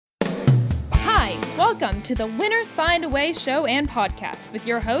Welcome to the Winners Find a Way show and podcast with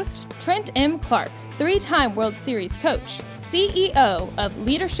your host, Trent M. Clark, three-time World Series coach, CEO of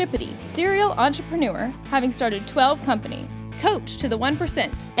Leadershipity, serial entrepreneur, having started 12 companies, coach to the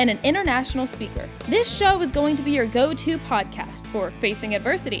 1%, and an international speaker. This show is going to be your go-to podcast for facing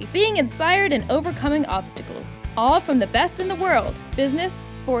adversity, being inspired, and overcoming obstacles, all from the best in the world, business,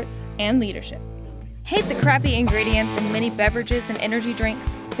 sports, and leadership. Hate the crappy ingredients in many beverages and energy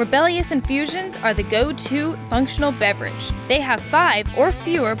drinks? Rebellious Infusions are the go-to functional beverage. They have 5 or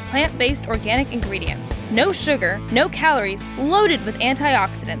fewer plant-based organic ingredients, no sugar, no calories, loaded with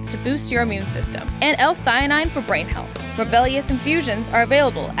antioxidants to boost your immune system, and L-theanine for brain health. Rebellious Infusions are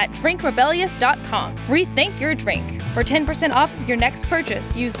available at drinkrebellious.com. Rethink your drink. For 10% off of your next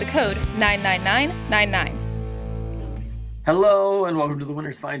purchase, use the code 99999. Hello and welcome to the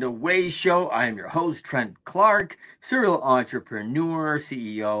Winners Find a Way show. I am your host, Trent Clark, serial entrepreneur,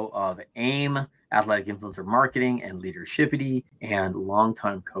 CEO of AIM, Athletic Influencer Marketing and Leadershipity, and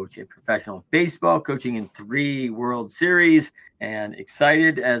longtime coach in professional baseball, coaching in 3 World Series, and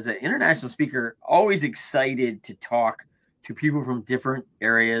excited as an international speaker, always excited to talk to people from different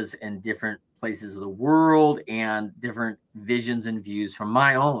areas and different places of the world and different visions and views from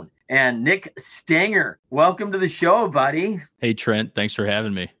my own. And Nick Stenger, welcome to the show, buddy. Hey, Trent. Thanks for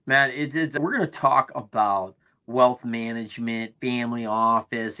having me. Man, we're going to talk about wealth management, family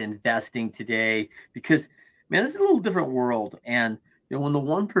office, investing today, because, man, this is a little different world. And, when the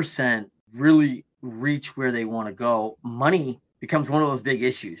 1% really reach where they want to go, money becomes one of those big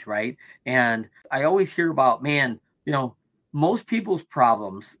issues, right? And I always hear about, most people's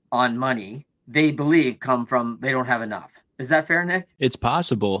problems on money, they believe come from they don't have enough. Is that fair, Nick? It's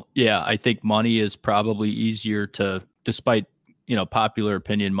possible. Yeah, I think money is probably easier to, despite, popular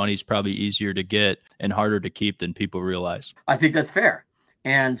opinion, money's probably easier to get and harder to keep than people realize. I think that's fair.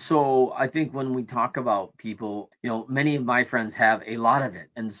 And so I think when we talk about people, many of my friends have a lot of it.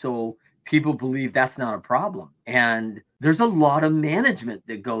 And so people believe that's not a problem. And there's a lot of management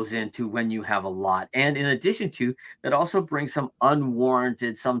that goes into when you have a lot. And in addition to that, also brings some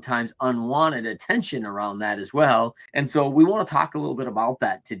unwarranted, sometimes unwanted attention around that as well. And so we want to talk a little bit about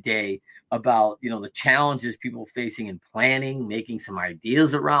that today, about, the challenges people facing in planning, making some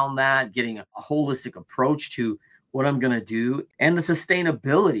ideas around that, getting a holistic approach to what I'm going to do, and the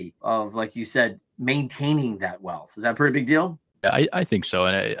sustainability of, like you said, maintaining that wealth. Is that a pretty big deal? I think so.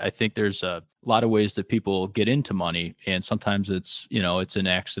 And I think there's a lot of ways that people get into money. And sometimes it's, it's an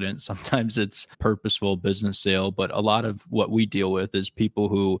accident. Sometimes it's purposeful business sale. But a lot of what we deal with is people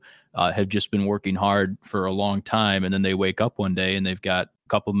who have just been working hard for a long time. And then they wake up one day and they've got a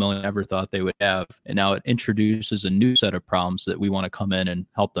couple million ever thought they would have. And now it introduces a new set of problems that we want to come in and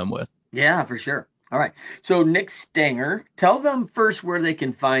help them with. Yeah, for sure. All right. So Nick Stenger, tell them first where they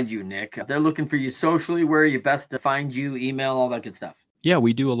can find you, Nick. If they're looking for you socially, where are you best to find you, email, all that good stuff? Yeah,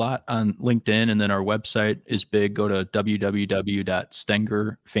 we do a lot on LinkedIn, and then our website is big. Go to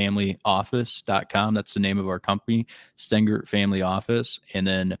www.stengerfamilyoffice.com. That's the name of our company, Stenger Family Office. And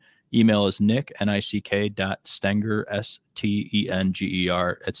then email is nick, Nick.Stenger, Stenger, at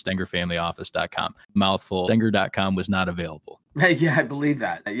stengerfamilyoffice.com. Mouthful. Stenger.com was not available. Yeah, I believe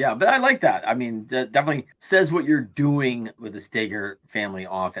that. Yeah, but I like that. I mean, that definitely says what you're doing with the Stenger Family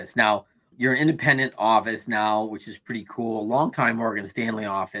Office. Now, you're an independent office now, which is pretty cool. Longtime Morgan Stanley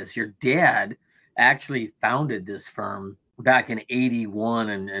office. Your dad actually founded this firm back in '81,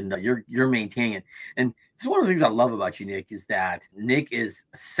 and you're maintaining it. And it's one of the things I love about you, Nick, is that Nick is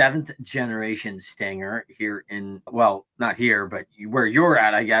 7th generation Stenger here in, well, not here, but where you're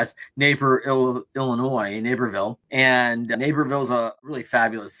at, I guess, Illinois, Naperville. And Naperville's a really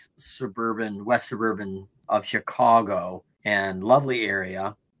fabulous west suburban of Chicago, and lovely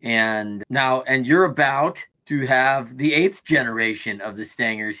area. And you're about to have the 8th generation of the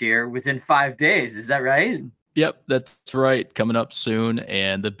Stengers here within 5 days. Is that right? Yep, that's right. Coming up soon.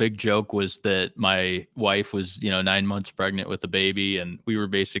 And the big joke was that my wife was, 9 months pregnant with a baby, and we were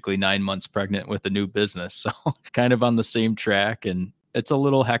basically 9 months pregnant with a new business. So kind of on the same track. And it's a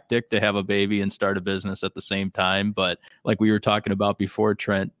little hectic to have a baby and start a business at the same time. But like we were talking about before,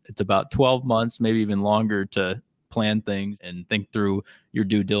 Trent, it's about 12 months, maybe even longer, to plan things and think through your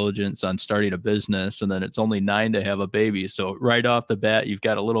due diligence on starting a business. And then it's only 9 to have a baby. So right off the bat, you've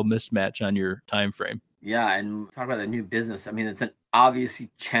got a little mismatch on your time frame. Yeah, and talk about the new business. I mean, it's an obviously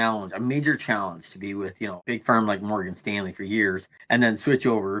challenge, a major challenge to be with, big firm like Morgan Stanley for years, and then switch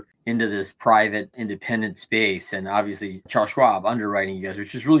over into this private independent space. And obviously Charles Schwab underwriting you guys,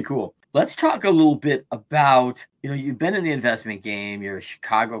 which is really cool. Let's talk a little bit about, you've been in the investment game. You're a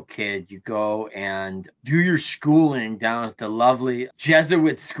Chicago kid. You go and do your schooling down at the lovely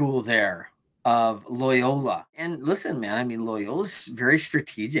Jesuit school there. of Loyola. And listen, man, I mean, Loyola's very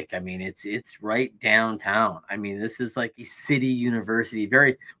strategic. I mean, it's right downtown. I mean, this is like a city university,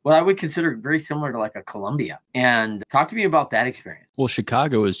 very what I would consider very similar to like a Columbia. And talk to me about that experience. Well,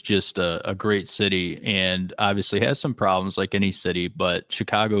 Chicago is just a great city and obviously has some problems like any city, but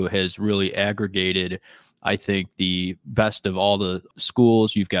Chicago has really aggregated, I think, the best of all the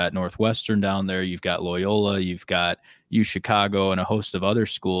schools. You've got Northwestern down there, you've got Loyola, you've got U Chicago and a host of other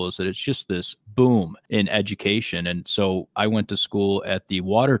schools, that it's just this boom in education. And so I went to school at the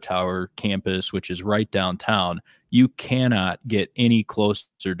Water Tower campus, which is right downtown. You cannot get any closer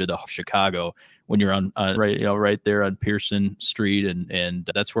to the Chicago when you're on right there on Pearson Street, and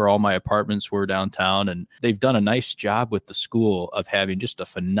that's where all my apartments were downtown. And they've done a nice job with the school of having just a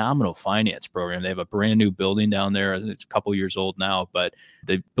phenomenal finance program. They have a brand new building down there. It's a couple years old now, but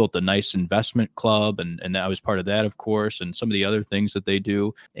they've built a nice investment club, and I was part of that, of course, and some of the other things that they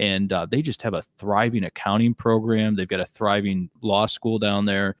do. And they just have a thriving accounting program. They've got a thriving law school down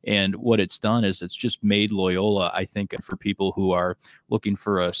there. And what it's done is it's just made Loyola, I think, for people who are looking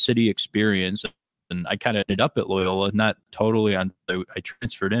for a city experience. And I kind of ended up at Loyola, not totally I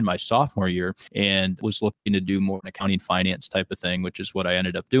transferred in my sophomore year and was looking to do more an accounting finance type of thing, which is what I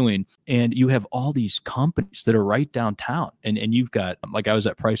ended up doing. And you have all these companies that are right downtown. And you've got, like, I was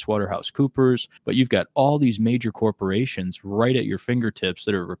at PricewaterhouseCoopers, but you've got all these major corporations right at your fingertips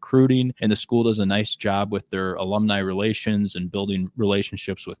that are recruiting. And the school does a nice job with their alumni relations and building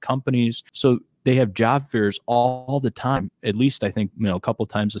relationships with companies. So they have job fairs all the time, at least I think, a couple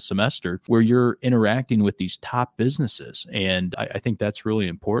times a semester, where you're interacting with these top businesses. And I think that's really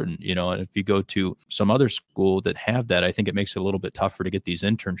important, and if you go to some other school that have that, I think it makes it a little bit tougher to get these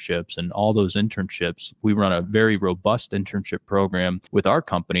internships. And all those internships, we run a very robust internship program with our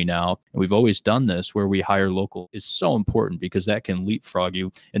company now. And we've always done this where we hire local. Is so important because that can leapfrog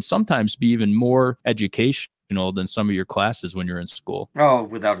you and sometimes be even more educational than some of your classes when you're in school. Oh,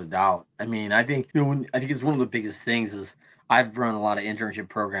 without a doubt. I mean, I think I think it's one of the biggest things is I've run a lot of internship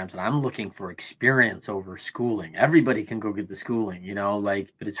programs and I'm looking for experience over schooling. Everybody can go get the schooling,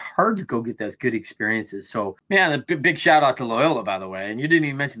 but it's hard to go get those good experiences. So, man, a big shout out to Loyola, by the way. And you didn't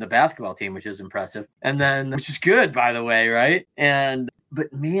even mention the basketball team, which is impressive. And then, which is good, by the way, right?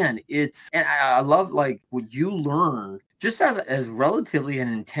 But man, and I love like what you learn just as relatively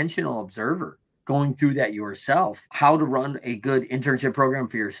an intentional observer, going through that yourself, how to run a good internship program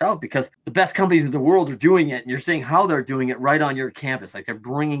for yourself, because the best companies in the world are doing it, and you're seeing how they're doing it right on your campus. Like, they're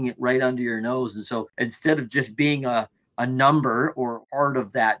bringing it right under your nose. And so instead of just being a number or part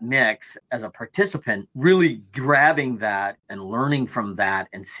of that mix as a participant, really grabbing that and learning from that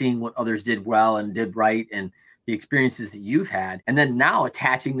and seeing what others did well and did right and the experiences that you've had, and then now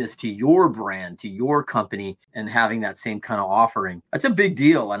attaching this to your brand, to your company, and having that same kind of offering. That's a big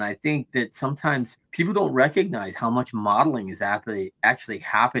deal. And I think that sometimes people don't recognize how much modeling is actually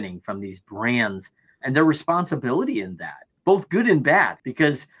happening from these brands and their responsibility in that, both good and bad,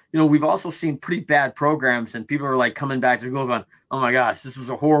 because, we've also seen pretty bad programs and people are like coming back to school going, oh my gosh, this was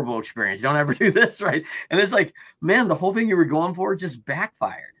a horrible experience. Don't ever do this, right? And it's like, man, the whole thing you were going for just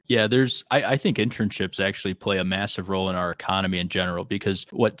backfired. Yeah, I think internships actually play a massive role in our economy in general, because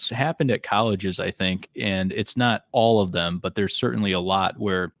what's happened at colleges, I think, and it's not all of them, but there's certainly a lot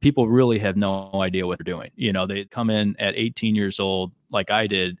where people really have no idea what they're doing. They come in at 18 years old, like I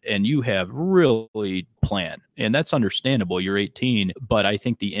did, and you have really planned. And that's understandable. You're 18, but I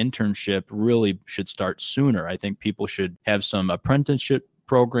think the internship really should start sooner. I think people should have some apprenticeship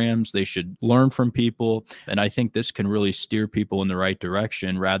programs. They should learn from people. And I think this can really steer people in the right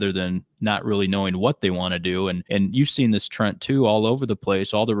direction rather than not really knowing what they want to do. And you've seen this, Trent, too, all over the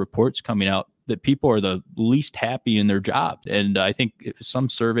place, all the reports coming out that people are the least happy in their job. And I think some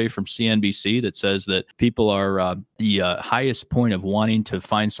survey from CNBC that says that people are the highest point of wanting to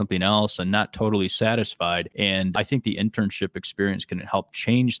find something else and not totally satisfied. And I think the internship experience can help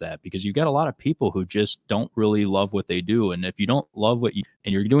change that, because you've got a lot of people who just don't really love what they do. And if you don't love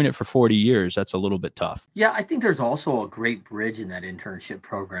and you're doing it for 40 years, that's a little bit tough. Yeah, I think there's also a great bridge in that internship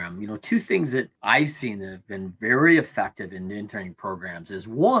program. Two things that I've seen that have been very effective in interning programs is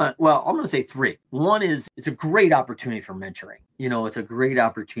one, well, I'm going to say three. One is it's a great opportunity for mentoring. It's a great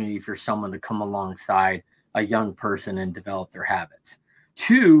opportunity for someone to come alongside a young person and develop their habits.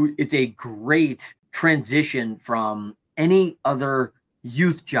 Two, it's a great transition from any other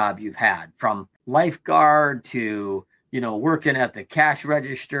youth job you've had, from lifeguard to working at the cash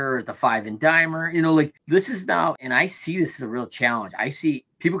register, at the Five and Dimer, like this is now, and I see this as a real challenge. I see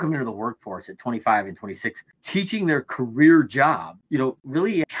people coming into the workforce at 25 and 26, teaching their career job,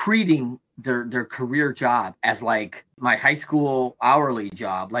 really treating their career job as like my high school hourly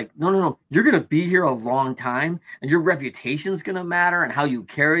job. Like, no. You're going to be here a long time and your reputation's going to matter and how you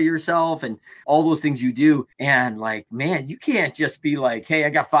carry yourself and all those things you do. And like, man, you can't just be like, hey, I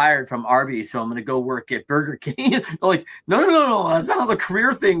got fired from Arby's, so I'm going to go work at Burger King. Like, no. That's not how the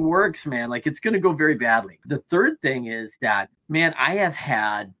career thing works, man. Like, it's going to go very badly. The third thing is that, man, I have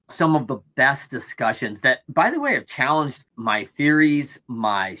had some of the best discussions that, by the way, have challenged my theories,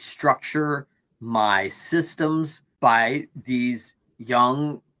 my structure, my systems by these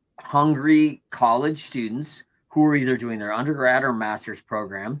young, hungry college students who are either doing their undergrad or master's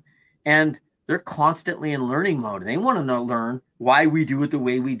program, and they're constantly in learning mode. And they want to learn why we do it the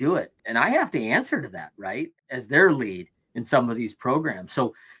way we do it. And I have to answer to that, right, as their lead in some of these programs.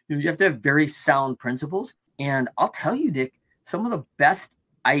 So you have to have very sound principles. And I'll tell you, Nick, some of the best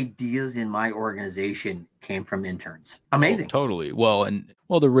ideas in my organization came from interns. Amazing. Oh, totally. Well,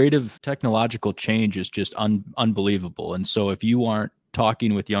 the rate of technological change is just unbelievable. And so if you aren't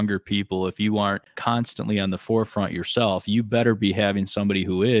talking with younger people, if you aren't constantly on the forefront yourself, you better be having somebody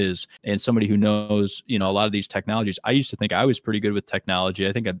who is, and somebody who knows, a lot of these technologies. I used to think I was pretty good with technology.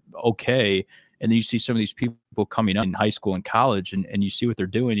 I think I'm okay. And then you see some of these people coming up in high school and college, and you see what they're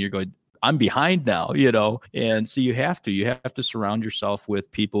doing. You're going, I'm behind now, and so you have to surround yourself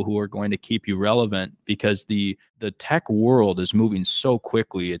with people who are going to keep you relevant, because the tech world is moving so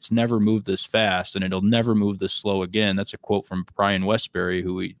quickly. It's never moved this fast, and it'll never move this slow again. That's a quote from Brian Westbury,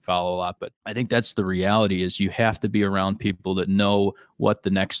 who we follow a lot. But I think that's the reality, is you have to be around people that know what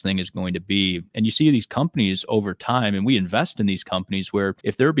the next thing is going to be. And you see these companies over time, and we invest in these companies where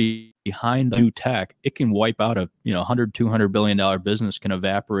if they're behind the new tech, it can wipe out a $100-200 billion business, can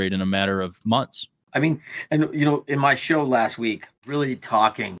evaporate in a matter of months. I mean, and in my show last week, really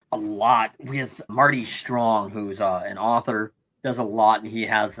talking a lot with Marty Strong, who's an author, does a lot, and he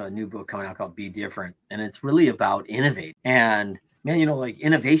has a new book coming out called Be Different, and it's really about innovate. And man, like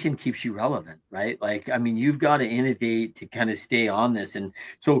innovation keeps you relevant, right? Like, I mean, you've got to innovate to kind of stay on this. And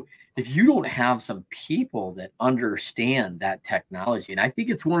so if you don't have some people that understand that technology, and I think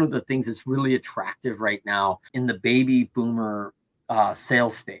it's one of the things that's really attractive right now in the baby boomer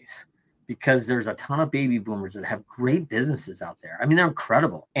sales space, because there's a ton of baby boomers that have great businesses out there. I mean, they're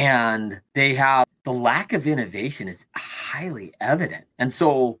incredible. And they have, the lack of innovation is highly evident. And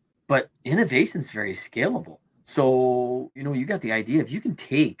so, but innovation is very scalable. So, you got the idea, if you can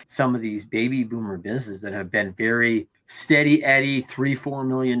take some of these baby boomer businesses that have been very steady Eddie, $3-4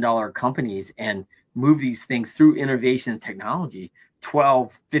 million companies, and move these things through innovation and technology,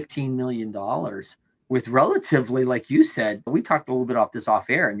 $12-15 million with relatively, like you said, we talked a little bit off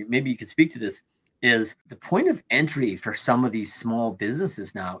air, and maybe you could speak to this, is the point of entry for some of these small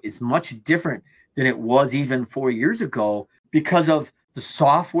businesses now is much different than it was even 4 years ago, because of the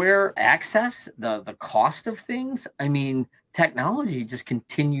software access, the cost of things. I mean, technology just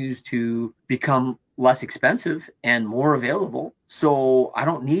continues to become less expensive and more available. So I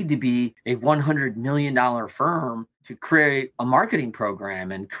don't need to be a $100 million firm to create a marketing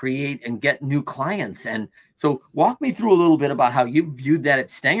program and create and get new clients. And so walk me through a little bit about how you viewed that at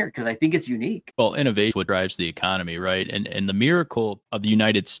Stenger, because I think it's unique. Well, innovation is what drives the economy, right? And the miracle of the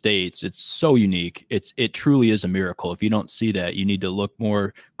United States, it's so unique. It truly is a miracle. If you don't see that, you need to look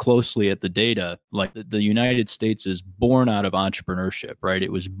more closely at the data. Like the United States is born out of entrepreneurship, right?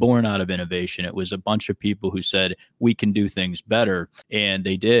 It was born out of innovation. It was a bunch of people who said, we can do things better. And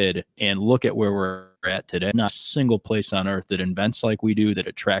they did. And look at where we're at today. Not a single place on earth that invents like we do, that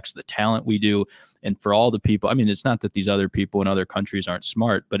attracts the talent we do. And for all the people, I mean, it's not that these other people in other countries aren't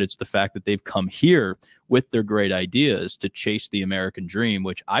smart, but it's the fact that they've come here with their great ideas to chase the American dream,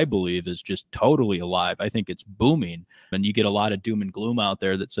 which I believe is just totally alive. I think it's booming. And you get a lot of doom and gloom out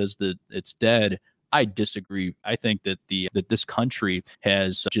there that says that it's dead. I disagree. I think that that this country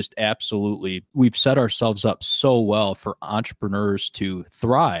has just absolutely, we've set ourselves up so well for entrepreneurs to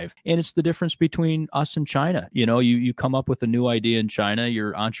thrive. And it's the difference between us and China. You come up with a new idea in China,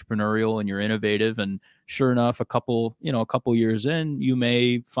 you're entrepreneurial and you're innovative, and sure enough, a couple years in, you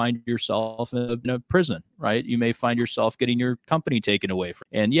may find yourself in a prison, right? You may find yourself getting your company taken away from.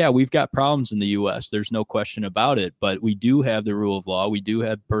 And yeah, we've got problems in the US. There's no question about it, but we do have the rule of law. We do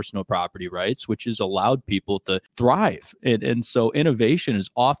have personal property rights, which has allowed people to thrive. And so innovation is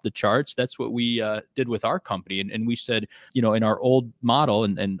off the charts. That's what we did with our company. And we said, in our old model,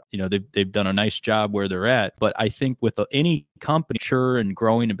 and they've done a nice job where they're at. But I think with any company mature and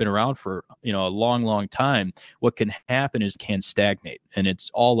growing and been around for, a long, long time, what can happen is can stagnate, and it's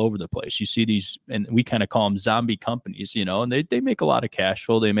all over the place. You see these, and we kind of call them zombie companies, and they make a lot of cash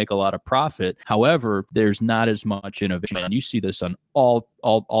flow, they make a lot of profit. However, there's not as much innovation. And you see this on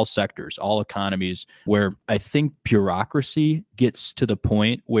all sectors, all economies, where I think bureaucracy gets to the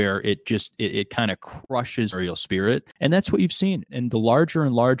point where it kind of crushes real spirit. And that's what you've seen. And the larger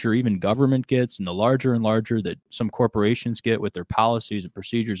and larger even government gets, and the larger and larger that some corporations get with their policies and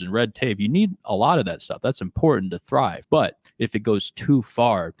procedures and red tape, you need a lot of that stuff. That's important to thrive. But if it goes too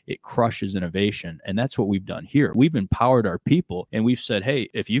far, it crushes innovation. And that's what we've done here. We've empowered our people, and we've said, hey,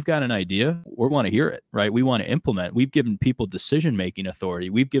 if you've got an idea, we want to hear it, right? We want to implement. We've given people decision-making authority.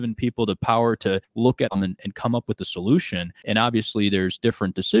 We've given people the power to look at them and come up with a solution. And obviously there's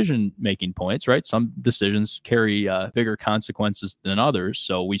different decision-making points, right? Some decisions carry bigger consequences than others.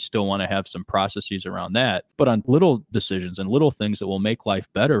 So we still want to have some processes around that. But on little decisions and little things that will make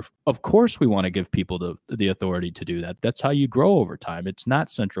life better, of course, we want to give people the authority to do that. That's how you grow over time. It's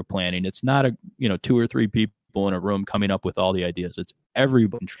not central planning. It's not 2 or 3 people in a room coming up with all the ideas. It's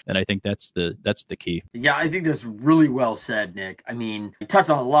everybody. And I think that's the key. Yeah, I think that's really well said, Nick. I mean, you touched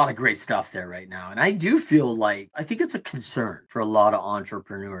on a lot of great stuff there right now. And I do feel like, I think it's a concern for a lot of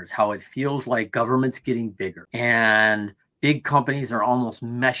entrepreneurs, how it feels like government's getting bigger and big companies are almost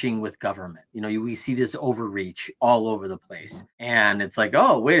meshing with government. We see this overreach all over the place. And it's like,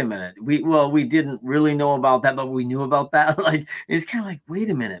 oh, wait a minute. We didn't really know about that, but we knew about that. Like, it's kind of like, wait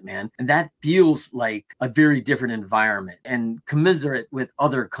a minute, man. And that feels like a very different environment and commiserate with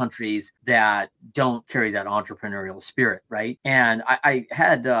other countries that don't carry that entrepreneurial spirit, right? And I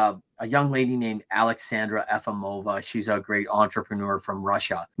had a young lady named Alexandra Efimova. She's a great entrepreneur from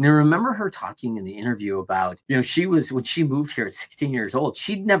Russia. And I remember her talking in the interview about, when she moved here at 16 years old,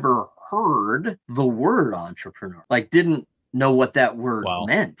 she'd never heard the word entrepreneur, didn't know what that word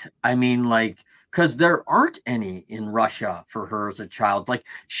meant. I mean, because there aren't any in Russia for her as a child.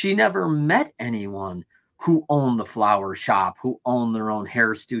 She never met anyone who owned the flower shop, who owned their own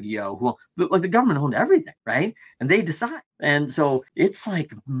hair studio, the government owned everything, right? And they decide. And so it's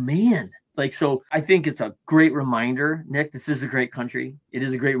like, man, so I think it's a great reminder, Nick, this is a great country. It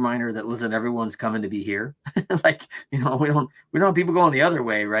is a great reminder that, listen, everyone's coming to be here. We don't have people going the other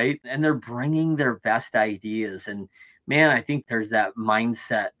way, right? And they're bringing their best ideas. And man, I think there's that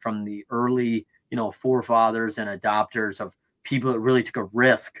mindset from the early, forefathers and adopters of people that really took a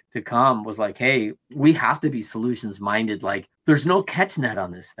risk to come, was like, hey, we have to be solutions minded. There's no catch net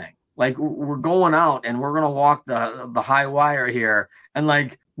on this thing. We're going out and we're going to walk the high wire here. And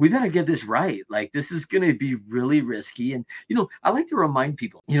we better get this right. This is going to be really risky. And, I like to remind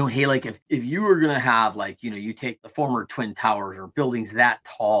people, hey, if you were going to have you take the former Twin Towers or buildings that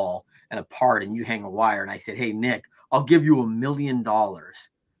tall and apart and you hang a wire. And I said, hey, Nick, I'll give you $1 million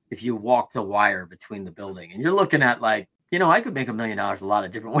if you walk the wire between the building. And you're looking at I could make $1 million a lot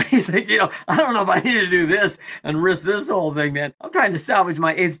of different ways. I don't know if I need to do this and risk this whole thing, man. I'm trying to salvage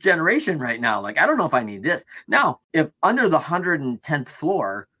my 8th generation right now. I don't know if I need this. Now, if under the 110th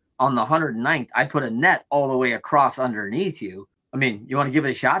floor on the 109th, I put a net all the way across underneath you. I mean, you want to give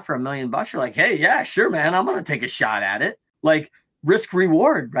it a shot for $1 million? You're like, hey, yeah, sure, man. I'm going to take a shot at it. Risk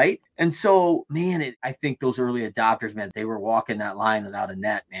reward, right? And so, man, I think those early adopters, man, they were walking that line without a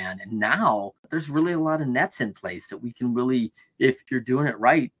net, man. And now there's really a lot of nets in place that we can really, if you're doing it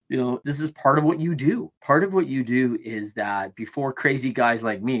right, this is part of what you do. Part of what you do is that before crazy guys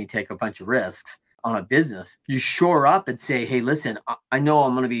like me take a bunch of risks on a business, you shore up and say, hey, listen, I know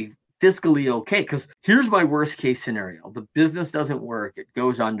I'm going to be fiscally okay, because here's my worst case scenario. The business doesn't work. It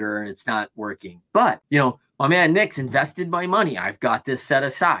goes under and it's not working. But, my man Nick's invested my money. I've got this set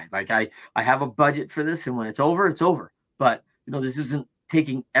aside. I have a budget for this, and when it's over, it's over. But, this isn't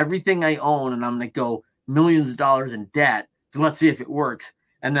taking everything I own and I'm going to go millions of dollars in debt. So let's see if it works.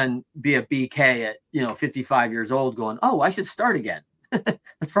 And then be a BK at, 55 years old going, oh, I should start again.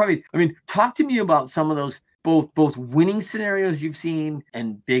 That's probably, talk to me about some of those both winning scenarios you've seen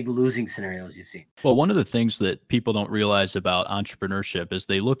and big losing scenarios you've seen. Well, one of the things that people don't realize about entrepreneurship is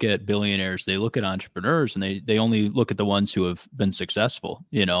they look at billionaires, they look at entrepreneurs, and they only look at the ones who have been successful,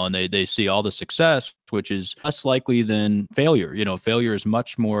 and they see all the success, which is less likely than failure. Failure is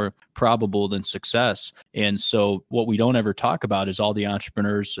much more probable than success. And so what we don't ever talk about is all the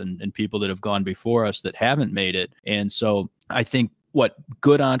entrepreneurs and people that have gone before us that haven't made it. And so I think what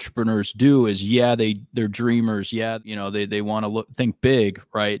good entrepreneurs do is, they're dreamers. They want to think big,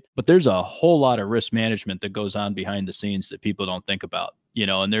 right? But there's a whole lot of risk management that goes on behind the scenes that people don't think about.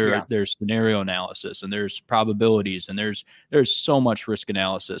 and there's scenario analysis, and there's probabilities, and there's so much risk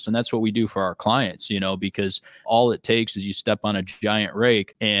analysis. And that's what we do for our clients, because all it takes is you step on a giant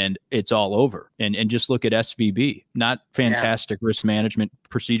rake and it's all over. And just look at SVB, not fantastic risk management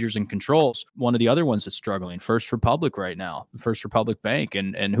procedures and controls. One of the other ones that's struggling, First Republic right now, First Republic Bank,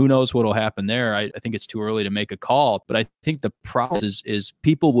 and who knows what'll happen there. I think it's too early to make a call, but I think the problem is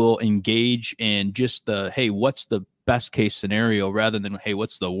people will engage in just hey, what's the best case scenario rather than, hey,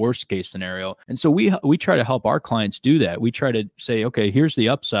 what's the worst case scenario? And so we try to help our clients do that. We try to say, okay, here's the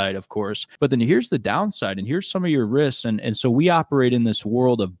upside, of course, but then here's the downside, and here's some of your risks. And so we operate in this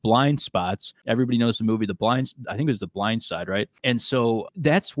world of blind spots. Everybody knows the movie I think it was The Blind Side, right? And so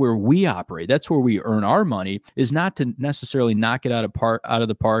that's where we operate. That's where we earn our money, is not to necessarily knock it out of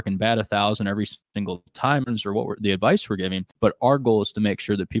the park and bat 1,000 every single time, or the advice we're giving, but our goal is to make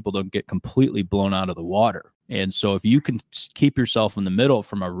sure that people don't get completely blown out of the water. And so if you can keep yourself in the middle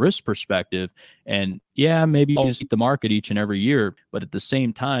from a risk perspective, and maybe you beat the market each and every year, but at the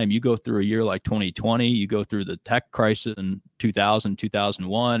same time, you go through a year like 2020, you go through the tech crisis in 2000,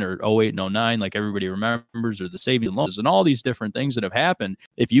 2001, or 08 and 09, like everybody remembers, or the savings loans, and all these different things that have happened.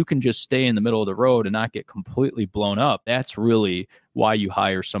 If you can just stay in the middle of the road and not get completely blown up, that's really why you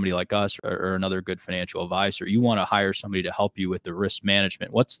hire somebody like us or another good financial advisor. You want to hire somebody to help you with the risk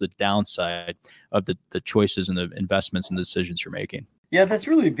management. What's the downside of the choices and the investments and the decisions you're making? Yeah, that's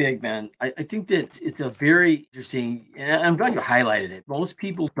really big, man. I think that it's a very interesting, and I'm glad you highlighted it. Most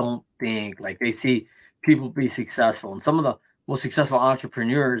people don't think, like, they see people be successful, and some of the most successful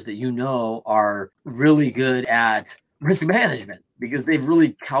entrepreneurs that are really good at risk management, because they've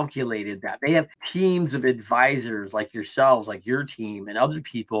really calculated that. They have teams of advisors like yourselves, like your team, and other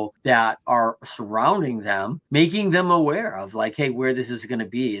people that are surrounding them, making them aware of, like, hey, where this is going to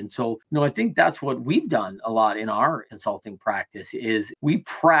be. And so, I think that's what we've done a lot in our consulting practice, is we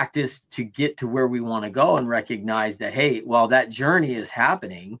practice to get to where we want to go and recognize that, hey, while that journey is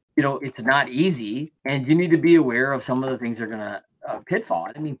happening, it's not easy, and you need to be aware of some of the things that are going to pitfall.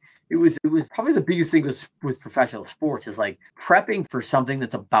 I mean, it was probably the biggest thing with professional sports, is like prepping for something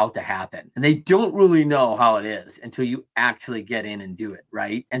that's about to happen, and they don't really know how it is until you actually get in and do it,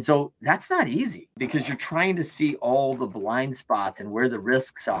 right? And so that's not easy, because you're trying to see all the blind spots and where the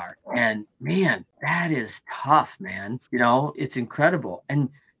risks are. And man, that is tough, man. It's incredible. And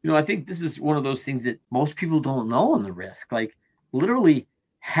I think this is one of those things that most people don't know on the risk. Like, literally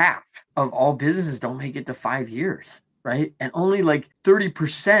half of all businesses don't make it to 5 years. Right? And only like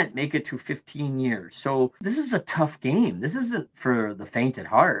 30% make it to 15 years. So this is a tough game. This isn't for the faint at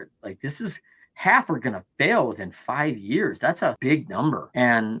heart. Like, this is half are going to fail within 5 years. That's a big number.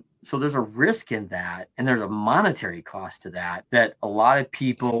 And so there's a risk in that. And there's a monetary cost to that a lot of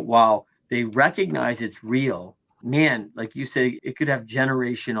people, while they recognize it's real, man, like you say, it could have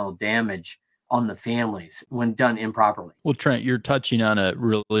generational damage on the families when done improperly. Well, Trent, you're touching on a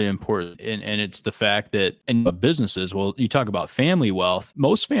really important, and it's the fact that in businesses, well, you talk about family wealth.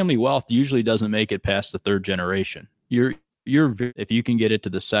 Most family wealth usually doesn't make it past the third generation. If you can get it to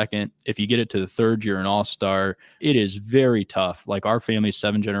the second, if you get it to the third, you're an all-star. It is very tough. Like, our family's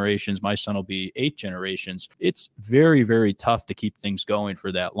 7 generations. My son will be 8 generations. It's very, very tough to keep things going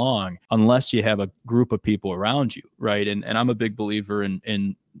for that long unless you have a group of people around you, right? And I'm a big believer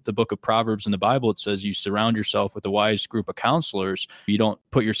in the book of Proverbs in the Bible. It says you surround yourself with a wise group of counselors. You don't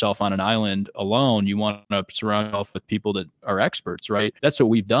put yourself on an island alone. You want to surround yourself with people that are experts, right? That's what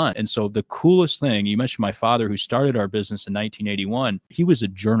we've done. And so the coolest thing, you mentioned my father, who started our business in 1981. He was a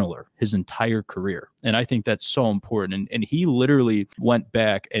journaler his entire career. And I think that's so important. And he literally went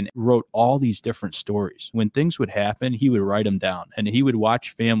back and wrote all these different stories. When things would happen, he would write them down, and he would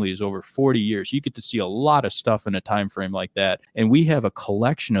watch families over 40 years. You get to see a lot of stuff in a time frame like that. And we have a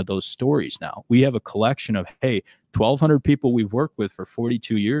collection of those stories now. We have a collection of, hey, 1,200 people we've worked with for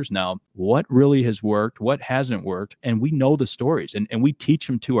 42 years now. What really has worked? What hasn't worked? And we know the stories, and we teach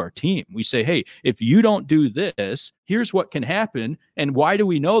them to our team. We say, hey, if you don't do this, here's what can happen. And why do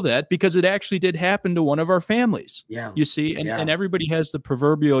we know that? Because it actually did happen to one of our families. Yeah. You see, and everybody has the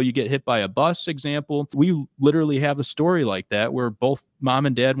proverbial, you get hit by a bus example. We literally have a story like that where both mom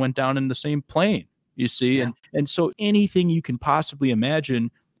and dad went down in the same plane, you see. Yeah. And so anything you can possibly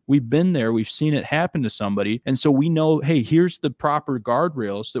imagine, we've been there, we've seen it happen to somebody. And so we know, hey, here's the proper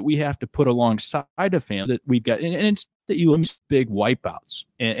guardrails that we have to put alongside a family that we've got. And that you lose big wipeouts.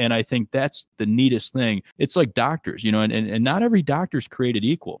 And I think that's the neatest thing. It's like doctors, and not every doctor's created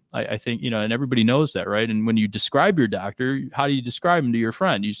equal. I think, and everybody knows that, right? And when you describe your doctor, how do you describe him to your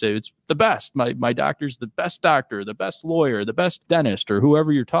friend? You say, it's the best. My doctor's the best doctor, the best lawyer, the best dentist, or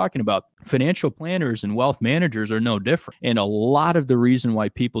whoever you're talking about. Financial planners and wealth managers are no different. And a lot of the reason why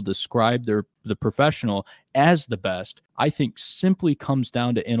people describe the professional as the best, I think simply comes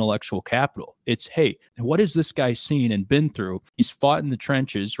down to intellectual capital. It's, hey, what has this guy seen and been through? He's fought in the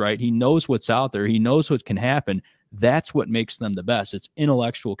trenches, right? He knows what's out there. He knows what can happen. That's what makes them the best. It's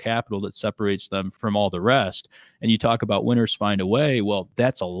intellectual capital that separates them from all the rest. And you talk about winners find a way. Well,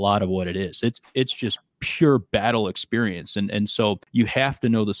 that's a lot of what it is. It's just pure battle experience. And so you have to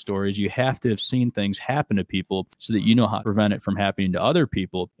know the stories. You have to have seen things happen to people so that you know how to prevent it from happening to other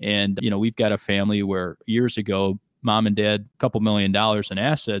people. And, we've got a family where years ago, mom and dad, a couple $1 million in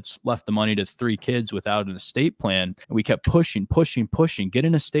assets, left the money to 3 kids without an estate plan. And we kept pushing, get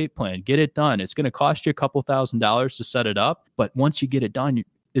an estate plan, get it done. It's going to cost you a couple $1,000s to set it up. But once you get it done,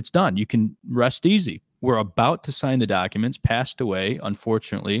 it's done. You can rest easy. We're about to sign the documents, passed away,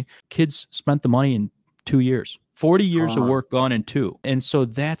 unfortunately. Kids spent the money in 2 years. 40 years of work gone in 2. And so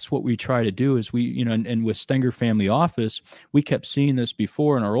that's what we try to do is we, and with Stenger Family Office, we kept seeing this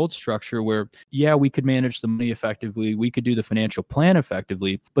before in our old structure where, we could manage the money effectively. We could do the financial plan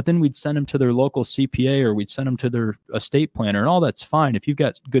effectively, but then we'd send them to their local CPA or we'd send them to their estate planner, and all that's fine. If you've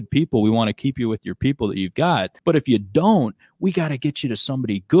got good people, we want to keep you with your people that you've got. But if you don't, we got to get you to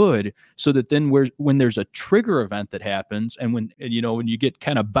somebody good so that then when there's a trigger event that happens and when you get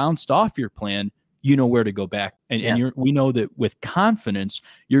kind of bounced off your plan, you know where to go back. And we know that with confidence,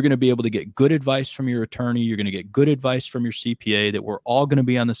 you're going to be able to get good advice from your attorney. You're going to get good advice from your CPA, that we're all going to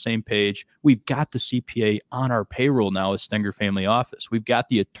be on the same page. We've got the CPA on our payroll now as Stenger Family Office. We've got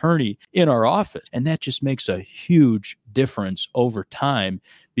the attorney in our office. And that just makes a huge difference over time,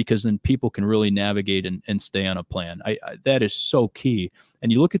 because then people can really navigate and stay on a plan. That is so key.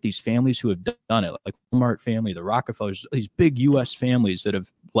 And you look at these families who have done it, like the Walmart family, the Rockefellers, these big U.S. families that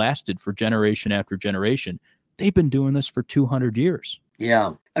have lasted for generation after generation. They've been doing this for 200 years.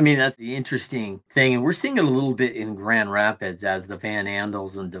 Yeah. I mean, that's the interesting thing. And we're seeing it a little bit in Grand Rapids as the Van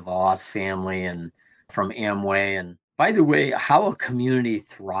Andels and DeVos family and from Amway. And by the way, how a community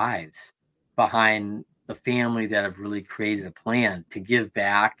thrives behind the family that have really created a plan to give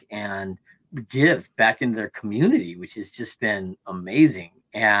back and give back into their community, which has just been amazing.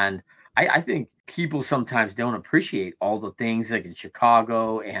 And I think people sometimes don't appreciate all the things like in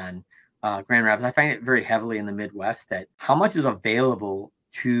Chicago and Grand Rapids. I find it very heavily in the Midwest that how much is available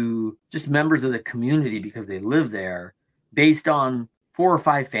to just members of the community because they live there based on 4 or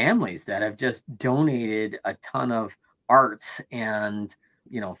 5 families that have just donated a ton of arts and,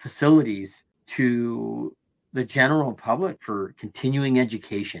 facilities to the general public for continuing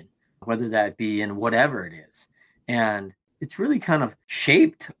education, whether that be in whatever it is. And it's really kind of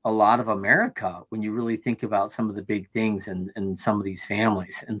shaped a lot of America when you really think about some of the big things and some of these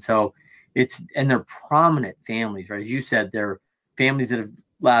families. And so they're prominent families, right? As you said, they're families that have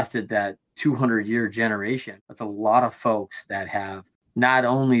lasted that 200-year generation. That's a lot of folks that have not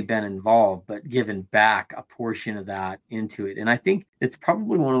only been involved, but given back a portion of that into it. And I think it's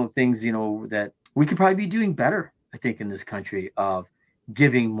probably one of the things, that we could probably be doing better, I think, in this country of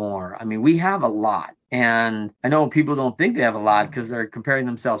giving more. I mean, we have a lot. And I know people don't think they have a lot because they're comparing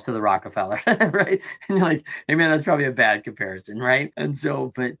themselves to the Rockefeller, right? And you're like, hey man, that's probably a bad comparison, right? And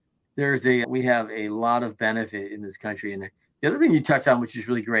so, but we have a lot of benefit in this country. And the other thing you touched on, which is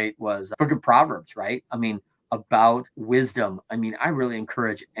really great, was Book of Proverbs, right? I mean, about wisdom. I mean, I really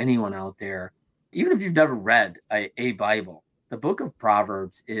encourage anyone out there, even if you've never read a Bible, the Book of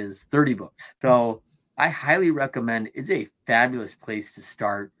Proverbs is 30 books. So I highly recommend. It's a fabulous place to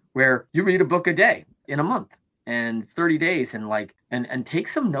start, where you read a book a day in a month, and it's 30 days, and take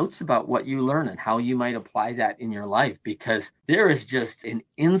some notes about what you learn and how you might apply that in your life, because there is just an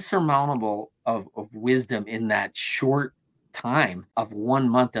insurmountable of wisdom in that short time of 1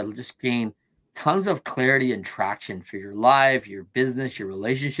 month that'll just gain tons of clarity and traction for your life, your business, your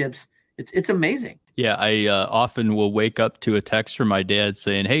relationships. It's amazing. Yeah, I often will wake up to a text from my dad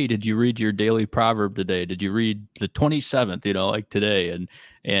saying, "Hey, did you read your daily proverb today? Did you read the 27th, like today?"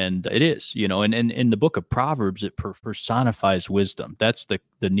 And it is, and in the book of Proverbs, it personifies wisdom. That's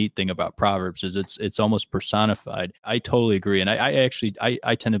the neat thing about Proverbs, is it's almost personified. I totally agree. And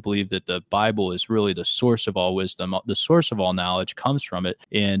I tend to believe that the Bible is really the source of all wisdom. The source of all knowledge comes from it.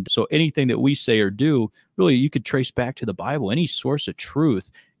 And so anything that we say or do, really, you could trace back to the Bible. Any source of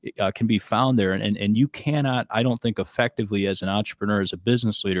truth can be found there. And you cannot, I don't think, effectively as an entrepreneur, as a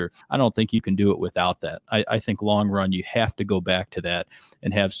business leader, I don't think you can do it without that. I think long run, you have to go back to that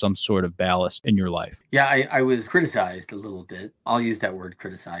and have some sort of ballast in your life. Yeah, I was criticized a little bit. I'll use that word,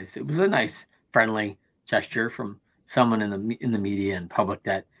 criticized. It was a nice, friendly gesture from someone in the media and public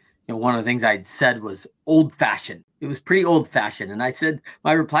that, one of the things I'd said was old fashioned. It was pretty old fashioned. And I said,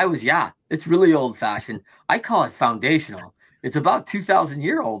 my reply was, yeah, it's really old fashioned. I call it foundational. It's about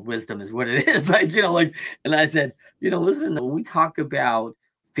 2,000-year-old wisdom is what it is. And I said, listen, when we talk about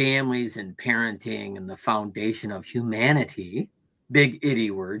families and parenting and the foundation of humanity, big itty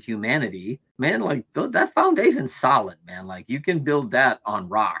word, humanity, man, that foundation's solid, man. You can build that on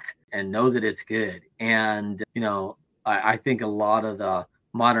rock and know that it's good. And, I think a lot of the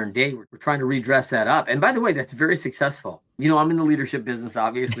modern day, we're trying to redress that up. And by the way, that's very successful. I'm in the leadership business,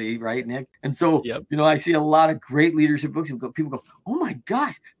 obviously, right, Nick? And so, Yep. I see a lot of great leadership books. People go, oh my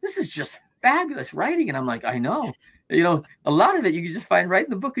gosh, this is just fabulous writing. And I'm like, I know. A lot of it you can just find right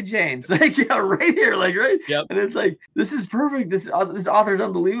in the book of James, right here, right. Yep. And it's this is perfect. This author's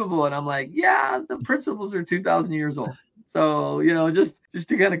unbelievable. And I'm like, yeah, the principles are 2,000 years old. So, just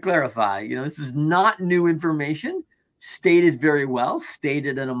to kind of clarify, this is not new information, stated very well,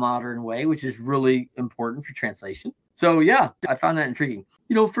 stated in a modern way, which is really important for translation. So yeah, I found that intriguing.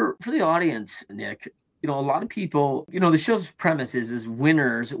 For the audience, Nick, a lot of people, the show's premise is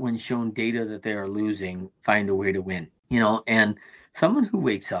winners, when shown data that they are losing, find a way to win. And someone who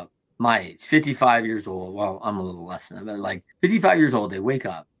wakes up my age, 55 years old, well, I'm a little less than that, but 55 years old, they wake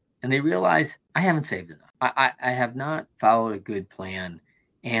up and they realize, I haven't saved enough. I have not followed a good plan.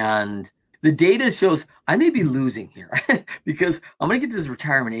 And the data shows I may be losing here because I'm going to get to this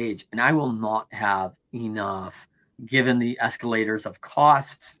retirement age and I will not have enough, given the escalators of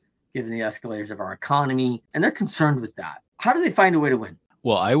costs, given the escalators of our economy, and they're concerned with that. How do they find a way to win?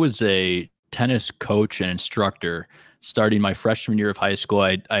 Well, I was a tennis coach and instructor starting my freshman year of high school.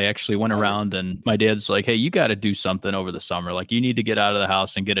 I actually went around and my dad's like, hey, you got to do something over the summer. You need to get out of the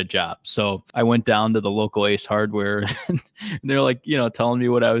house and get a job. So I went down to the local Ace Hardware and they're telling me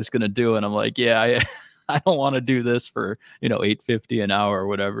what I was going to do. And I'm like, yeah, I don't want to do this for, $8.50 an hour or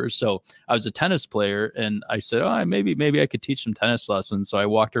whatever. So I was a tennis player and I said, oh, maybe I could teach some tennis lessons. So I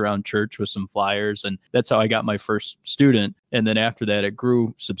walked around church with some flyers and that's how I got my first student. And then after that, it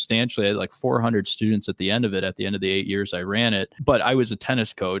grew substantially. I had 400 students at the end of the 8 years I ran it. But I was a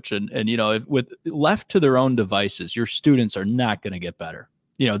tennis coach and if with left to their own devices, your students are not going to get better.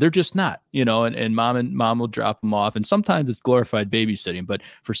 They're just not, and mom will drop them off. And sometimes it's glorified babysitting. But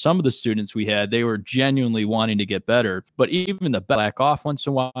for some of the students we had, they were genuinely wanting to get better. But even the back off once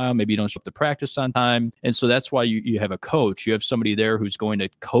in a while, maybe you don't show up to practice on time. And so that's why you have a coach. You have somebody there who's going to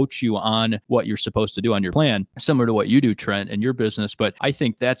coach you on what you're supposed to do on your plan, similar to what you do, Trent, in your business. But I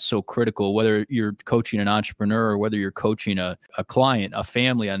think that's so critical, whether you're coaching an entrepreneur or whether you're coaching a client, a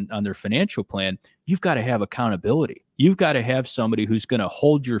family on their financial plan. You've got to have accountability. You've got to have somebody who's going to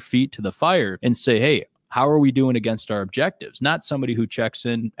hold your feet to the fire and say, hey, how are we doing against our objectives? Not somebody who checks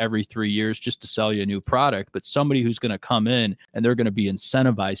in every 3 years just to sell you a new product, but somebody who's going to come in and they're going to be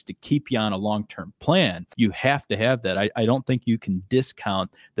incentivized to keep you on a long-term plan. You have to have that. I don't think you can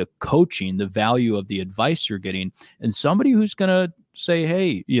discount the coaching, the value of the advice you're getting, and somebody who's going to say,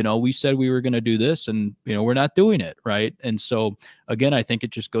 hey, we said we were going to do this and, we're not doing it. Right. And so again, I think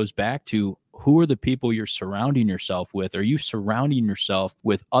it just goes back to who are the people you're surrounding yourself with? Are you surrounding yourself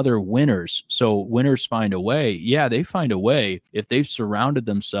with other winners? So winners find a way. Yeah, they find a way if they've surrounded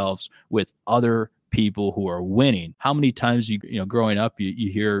themselves with other people who are winning. How many times growing up,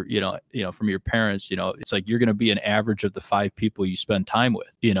 you hear, from your parents, it's you're going to be an average of the 5 people you spend time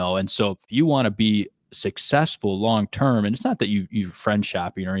with, and so if you want to be successful long term, and it's not that you friend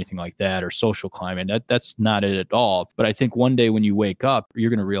shopping or anything like that or social climbing, that's not it at all. But I think one day when you wake up, you're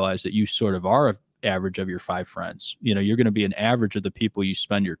going to realize that you sort of are average of your 5 friends. You're going to be an average of the people you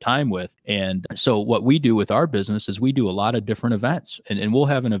spend your time with. And so what we do with our business is we do a lot of different events, and we'll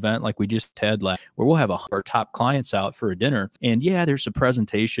have an event like we just had last, where we'll have our top clients out for a dinner. And yeah, there's a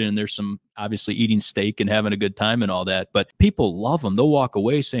presentation, there's some obviously eating steak and having a good time and all that, but people love them. They'll walk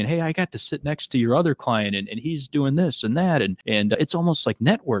away saying, hey, I got to sit next to your other client and he's doing this and that. And it's almost like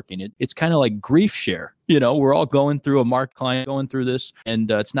networking. It's kind of like grief share. We're all going through a marked client, going through this,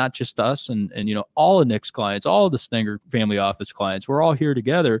 and it's not just us and all of Nick's clients, all of the Stenger Family Office clients, we're all here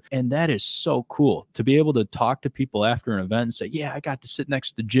together. And that is so cool to be able to talk to people after an event and say, yeah, I got to sit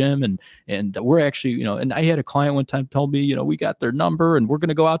next to Jim and we're actually, and I had a client one time told me, we got their number and we're going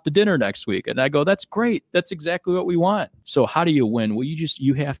to go out to dinner next next week. And I go, that's great. That's exactly what we want. So how do you win? Well,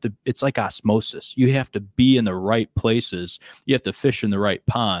 you have to, it's like osmosis. You have to be in the right places. You have to fish in the right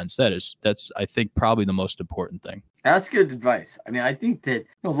ponds. That's, I think, probably the most important thing. That's good advice. I mean, I think that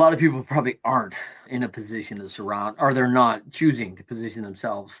a lot of people probably aren't in a position to surround, or they're not choosing to position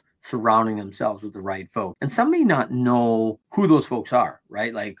themselves, surrounding themselves with the right folk. And some may not know who those folks are,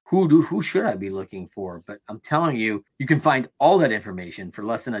 right? Like who should I be looking for? But I'm telling you, you can find all that information for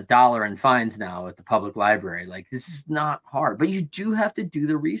less than $1 in fines now at the public library. Like, this is not hard, but you do have to do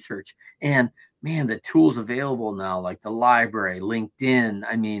the research. And man, the tools available now, like the library, LinkedIn,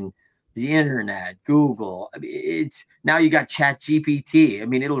 I mean, the internet, Google. I mean, it's now you got Chat GPT. I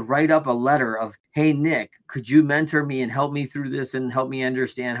mean, it'll write up a letter of, hey, Nick, could you mentor me and help me through this and help me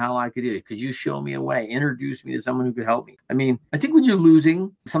understand how I could do it? Could you show me a way? Introduce me to someone who could help me. I mean, I think when you're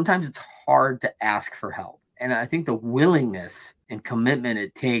losing, sometimes it's hard to ask for help. And I think the willingness and commitment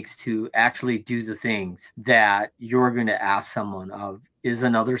it takes to actually do the things that you're going to ask someone of is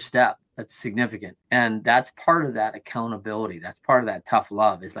another step. That's significant. And that's part of that accountability. That's part of that tough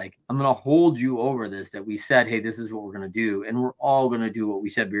love. Is like, I'm going to hold you over this, that we said, hey, this is what we're going to do. And we're all going to do what we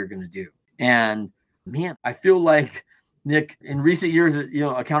said we were going to do. And man, I feel like, Nick, in recent years,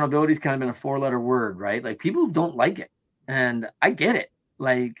 accountability has kind of been a 4-letter word, right? Like, people don't like it. And I get it.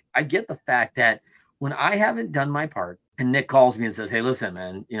 Like, I get the fact that when I haven't done my part and Nick calls me and says, hey, listen,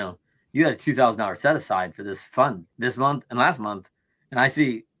 man, you had a $2,000 set aside for this fund this month and last month. And I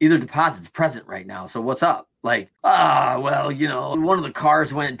see either deposit's present right now. So what's up? Like, well, one of the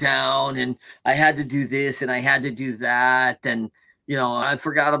cars went down and I had to do this and I had to do that. And, I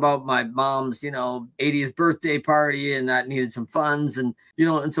forgot about my mom's, 80th birthday party and that needed some funds. And,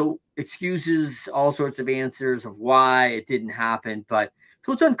 and so excuses, all sorts of answers of why it didn't happen. But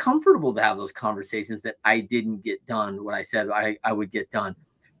so it's uncomfortable to have those conversations that I didn't get done what I said I would get done.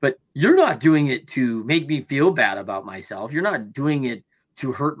 But you're not doing it to make me feel bad about myself. You're not doing it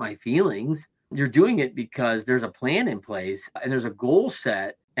to hurt my feelings. You're doing it because there's a plan in place and there's a goal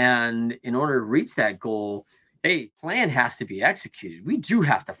set. And in order to reach that goal, a plan has to be executed. We do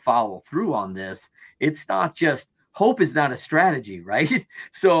have to follow through on this. It's not just hope is not a strategy, right?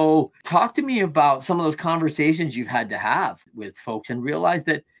 So talk to me about some of those conversations you've had to have with folks and realize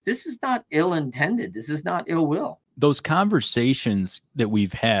that this is not ill-intended. This is not ill will. Those conversations that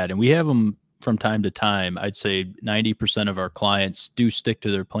we've had, and we have them from time to time, I'd say 90% of our clients do stick to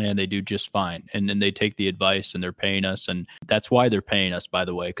their plan. They do just fine. And then they take the advice and they're paying us. And that's why they're paying us, by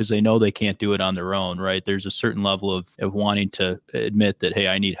the way, because they know they can't do it on their own, right? There's a certain level of wanting to admit that, hey,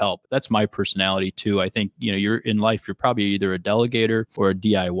 I need help. That's my personality too. I think, you're in life, you're probably either a delegator or a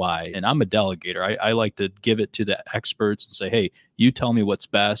DIY. And I'm a delegator. I like to give it to the experts and say, hey, you tell me what's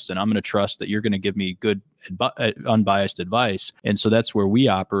best, and I'm going to trust that you're going to give me good, unbiased advice. And so that's where we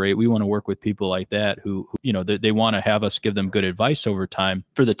operate. We want to work with people like that who they want to have us give them good advice over time.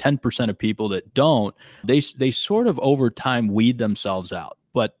 For the 10% of people that don't, they sort of over time weed themselves out.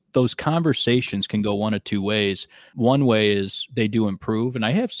 But those conversations can go one of two ways. One way is they do improve, and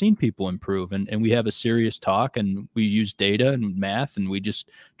I have seen people improve, and we have a serious talk, and we use data and math, and we just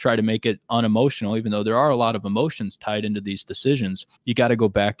try to make it unemotional, even though there are a lot of emotions tied into these decisions. You got to go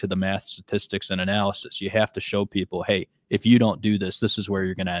back to the math, statistics, and analysis. You have to show people, hey, if you don't do this, this is where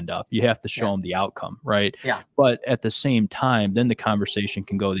you're going to end up. You have to show them the outcome, right? Yeah. But at the same time, then the conversation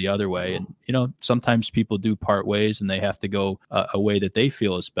can go the other way. And, sometimes people do part ways and they have to go a way that they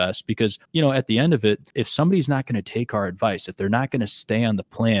feel is best because, at the end of it, if somebody's not going to take our advice, if they're not going to stay on the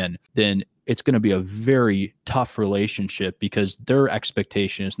plan, then it's going to be a very tough relationship because their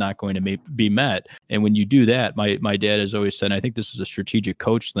expectation is not going to be met. And when you do that, my dad has always said, and I think this is a strategic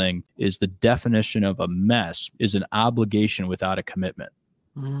coach thing, is the definition of a mess is an obligation without a commitment.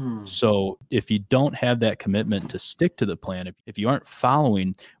 So if you don't have that commitment to stick to the plan, if you aren't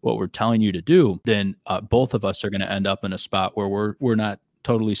following what we're telling you to do, then both of us are going to end up in a spot where we're not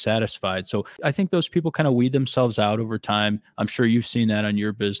totally satisfied. So I think those people kind of weed themselves out over time. I'm sure you've seen that on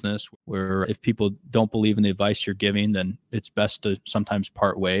your business where if people don't believe in the advice you're giving, then it's best to sometimes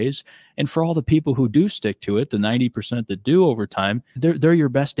part ways. And for all the people who do stick to it, the 90% that do over time, they're your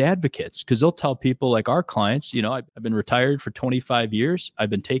best advocates because they'll tell people like our clients, I've been retired for 25 years. I've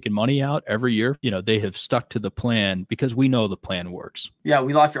been taking money out every year. They have stuck to the plan because we know the plan works. Yeah,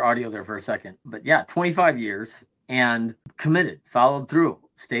 we lost your audio there for a second. But yeah, 25 years. And committed, followed through,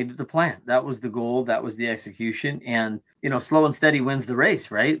 stayed with the plan. That was the goal. That was the execution. And, slow and steady wins the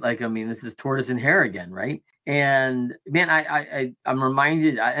race, right? Like, this is tortoise and hare again, right? And man, I'm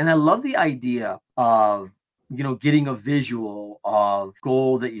reminded, and I love the idea of getting a visual of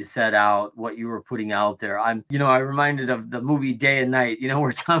goal that you set out, what you were putting out there. I reminded of the movie Day and Night,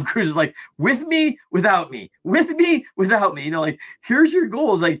 where Tom Cruise is like, with me, without me, with me, without me, like, here's your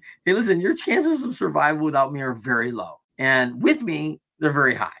goals. Like, hey, listen, your chances of survival without me are very low. And with me, they're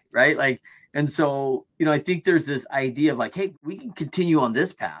very high, right? Like, and so, I think there's this idea of like, hey, we can continue on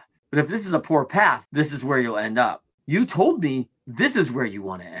this path. But if this is a poor path, this is where you'll end up. You told me this is where you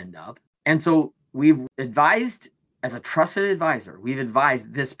want to end up. And so we've advised, as a trusted advisor, we've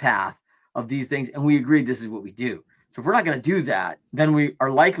advised this path of these things, and we agreed this is what we do. So if we're not going to do that, then we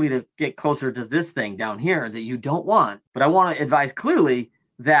are likely to get closer to this thing down here that you don't want. But I want to advise clearly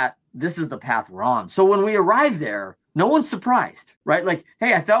that this is the path we're on. So when we arrive there, no one's surprised, right? Like,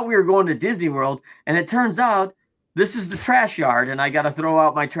 hey, I thought we were going to Disney World, and it turns out this is the trash yard, and I got to throw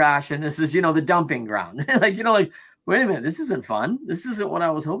out my trash, and this is, the dumping ground. like, wait a minute, this isn't fun. This isn't what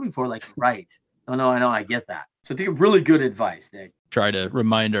I was hoping for. Like, right. Oh, no, I know, I get that. So I think really good advice, Nick. Try to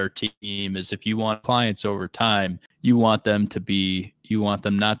remind our team is if you want clients over time, you want them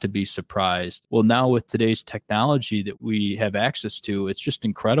not to be surprised. Well, now with today's technology that we have access to, it's just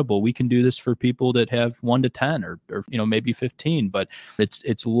incredible. We can do this for people that have 1 to 10 or maybe 15, but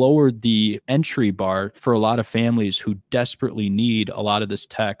it's lowered the entry bar for a lot of families who desperately need a lot of this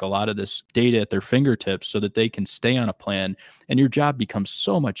tech, a lot of this data at their fingertips so that they can stay on a plan. And your job becomes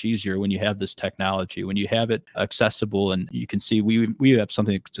so much easier when you have this technology, when you have it accessible, and you can see we have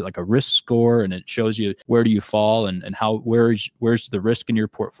something like a risk score, and it shows you where do you fall and how where's the risk in your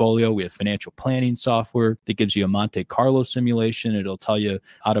portfolio. We have financial planning software that gives you a Monte Carlo simulation. It'll tell you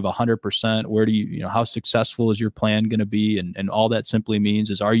out of 100%, where do you how successful is your plan going to be? And all that simply means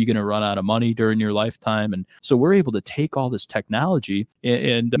is, are you going to run out of money during your lifetime? And so we're able to take all this technology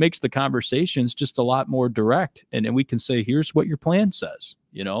and it makes the conversations just a lot more direct. And we can say, here's what your plan says.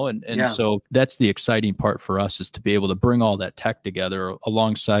 So that's the exciting part for us, is to be able to bring all that tech together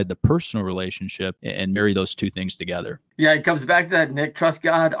alongside the personal relationship and marry those two things together. Yeah, it comes back to that, Nick, trust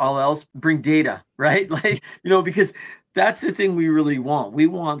God, all else, bring data, right? Like, because that's the thing we really want. We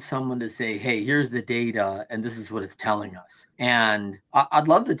want someone to say, hey, here's the data and this is what it's telling us. And I'd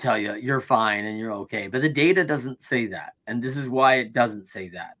love to tell you, you're fine and you're okay. But the data doesn't say that. And this is why it doesn't say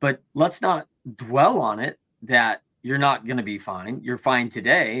that. But let's not dwell on it that you're not going to be fine. You're fine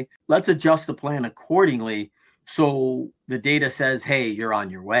today. Let's adjust the plan accordingly. So the data says, hey, you're on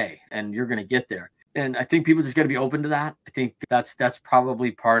your way and you're going to get there. And I think people just got to be open to that. I think that's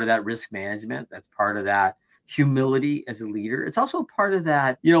probably part of that risk management. That's part of that humility as a leader. It's also part of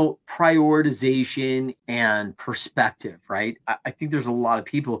that, prioritization and perspective, right? I think there's a lot of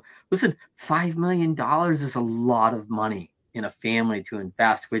people, listen, $5 million is a lot of money in a family to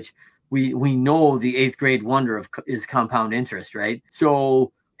invest, which we know the 8th grade wonder is compound interest, right?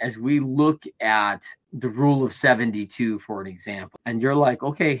 So as we look at the rule of 72, for an example, and you're like,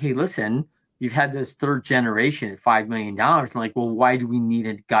 okay, hey, listen, you've had this third generation at $5 million. And like, well, why do we need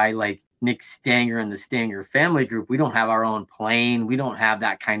a guy like Nick Stenger and the Stenger Family Group? We don't have our own plane. We don't have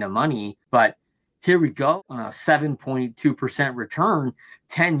that kind of money. But here we go on a 7.2% return,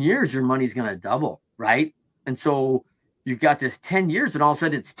 10 years, your money's going to double, right? And so you've got this 10 years and all of a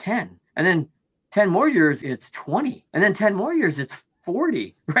sudden it's 10. And then 10 more years, it's 20. And then 10 more years, it's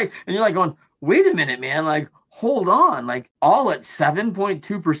 40, right? And you're like going, wait a minute, man, like, hold on, like all at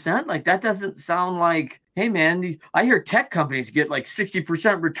 7.2%. Like that doesn't sound like, hey man, I hear tech companies get like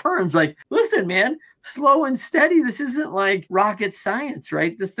 60% returns. Like, listen, man, slow and steady. This isn't like rocket science,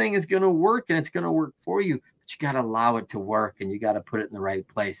 right? This thing is going to work and it's going to work for you, but you got to allow it to work and you got to put it in the right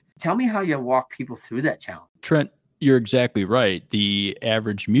place. Tell me how you walk people through that challenge. Trent, you're exactly right. The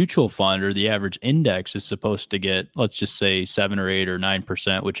average mutual fund or the average index is supposed to get, let's just say 7 or 8 or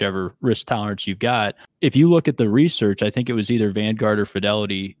 9%, whichever risk tolerance you've got. If you look at the research, I think it was either Vanguard or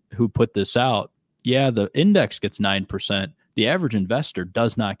Fidelity who put this out. Yeah, the index gets 9%. The average investor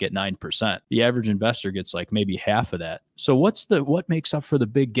does not get 9%. The average investor gets like maybe half of that. So what makes up for the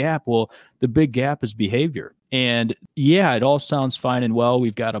big gap? Well, the big gap is behavior. And yeah, it all sounds fine and well.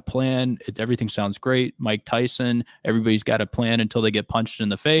 We've got a plan. Everything sounds great. Mike Tyson, everybody's got a plan until they get punched in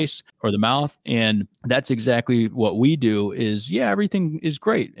the face or the mouth. And that's exactly what we do is, yeah, everything is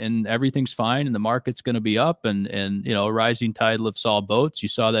great and everything's fine and the market's going to be up and a rising tide lifts all boats. You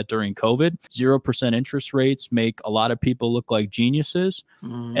saw that during COVID. 0% interest rates make a lot of people look like geniuses.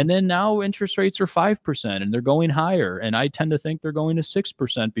 Mm. And then now interest rates are 5% and they're going higher. And I tend to think they're going to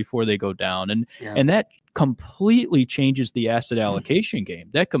 6% before they go down. And that completely changes the asset allocation game.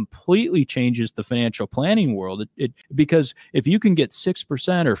 That completely changes the financial planning world. Because if you can get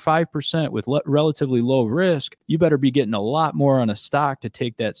 6% or 5% with relatively low risk, you better be getting a lot more on a stock to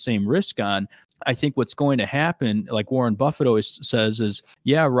take that same risk on. I think what's going to happen, like Warren Buffett always says, is,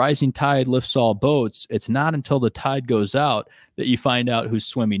 yeah, rising tide lifts all boats. It's not until the tide goes out that you find out who's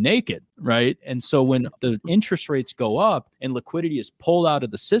swimming naked, right? And so when the interest rates go up and liquidity is pulled out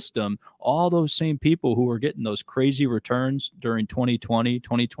of the system, all those same people who were getting those crazy returns during 2020,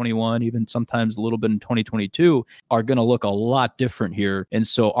 2021, even sometimes a little bit in 2022 are going to look a lot different here. And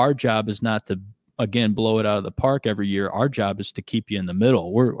so our job is not to, again, blow it out of the park every year. Our job is to keep you in the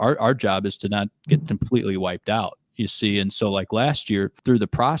middle. Our job is to not get completely wiped out, you see. And so like last year through the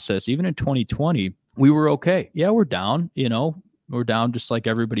process, even in 2020, we were okay. Yeah, we're down, we're down just like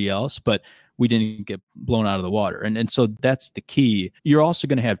everybody else, but we didn't get blown out of the water. And so that's the key. You're also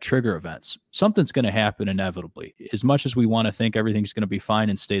going to have trigger events. Something's going to happen inevitably. As much as we want to think everything's going to be fine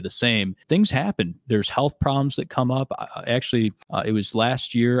and stay the same, things happen. There's health problems that come up. Actually, it was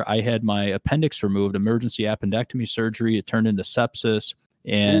last year I had my appendix removed, emergency appendectomy surgery. It turned into sepsis.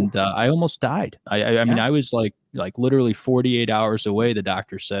 And I almost died. I mean, I was like literally 48 hours away, the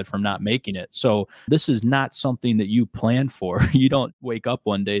doctor said, from not making it. So this is not something that you plan for. You don't wake up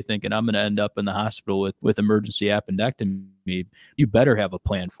one day thinking I'm going to end up in the hospital with emergency appendectomy. You better have a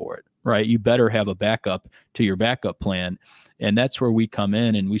plan for it, right? You better have a backup to your backup plan. And that's where we come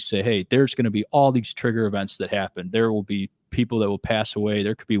in and we say, hey, there's going to be all these trigger events that happen. There will be people that will pass away.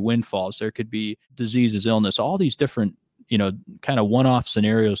 There could be windfalls. There could be diseases, illness, all these different kind of one-off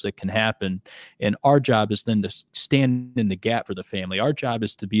scenarios that can happen. And our job is then to stand in the gap for the family. Our job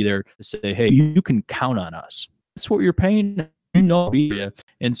is to be there to say, hey, you can count on us. That's what you're paying.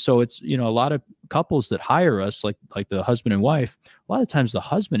 And so it's, a lot of couples that hire us, like the husband and wife, a lot of times the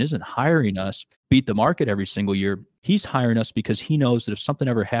husband isn't hiring us beat the market every single year. He's hiring us because he knows that if something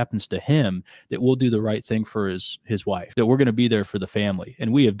ever happens to him, that we'll do the right thing for his wife, that we're going to be there for the family.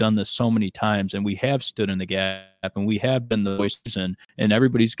 And we have done this so many times, and we have stood in the gap, and we have been the voices, and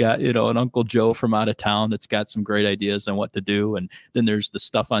everybody's got, an Uncle Joe from out of town that's got some great ideas on what to do. And then there's the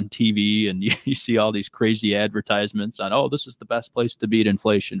stuff on TV, and you see all these crazy advertisements on, oh, this is the best place to beat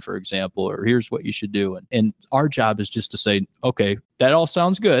inflation, for example, or here's what you should do. And our job is just to say, okay, that all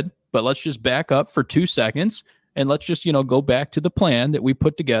sounds good, but let's just back up for 2 seconds. And let's just, go back to the plan that we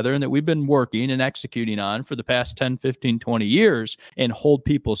put together and that we've been working and executing on for the past 10, 15, 20 years, and hold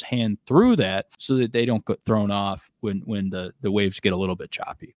people's hand through that so that they don't get thrown off when the waves get a little bit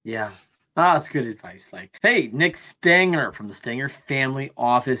choppy. Yeah. That's good advice. Hey, Nick Stenger from the Stenger Family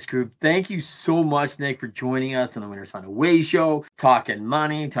Office Group. Thank you so much, Nick, for joining us on the Winners Find a Way show, talking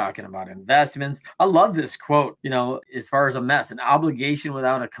money, talking about investments. I love this quote, as far as a mess, an obligation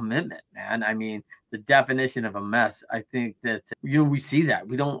without a commitment, man. I mean, the definition of a mess. I think that, we see that.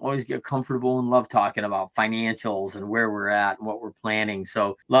 We don't always get comfortable and love talking about financials and where we're at and what we're planning.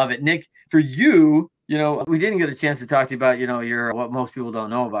 So love it. Nick, for you, we didn't get a chance to talk to you about, your what most people don't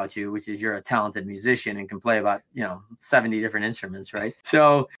know about you, which is you're a talented musician and can play about, 70 different instruments, right?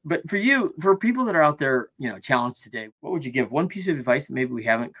 So, but for you, for people that are out there, challenged today, what would you give? One piece of advice that maybe we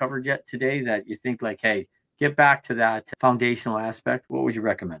haven't covered yet today that you think hey, get back to that foundational aspect. What would you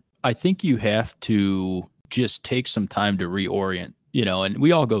recommend? I think you have to just take some time to reorient, and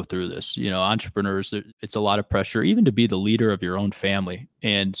we all go through this, entrepreneurs, it's a lot of pressure, even to be the leader of your own family.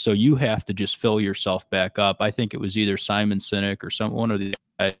 And so you have to just fill yourself back up. I think it was either Simon Sinek or one of the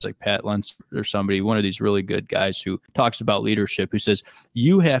guys like Pat Lentz or somebody, one of these really good guys who talks about leadership, who says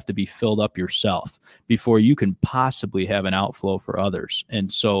you have to be filled up yourself before you can possibly have an outflow for others.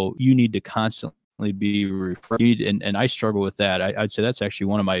 And so you need to constantly be refreshed. And I struggle with that. I'd say that's actually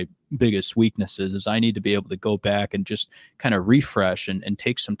one of my biggest weaknesses is I need to be able to go back and just kind of refresh and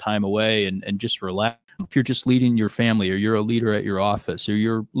take some time away and just relax. If you're just leading your family, or you're a leader at your office, or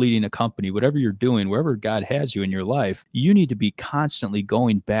you're leading a company, whatever you're doing, wherever God has you in your life, you need to be constantly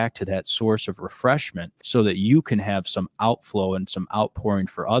going back to that source of refreshment so that you can have some outflow and some outpouring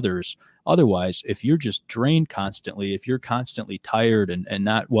for others. Otherwise, if you're just drained constantly, if you're constantly tired and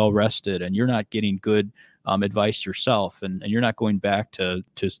not well rested, and you're not getting good advice yourself, and you're not going back to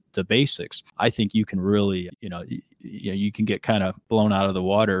the basics, I think you can really, you can get kind of blown out of the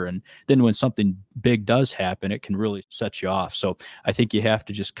water. And then when something big does happen, it can really set you off. So I think you have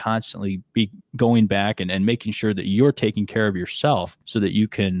to just constantly be going back and making sure that you're taking care of yourself so that you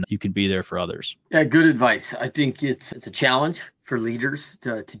can be there for others. Yeah, good advice. I think it's a challenge for leaders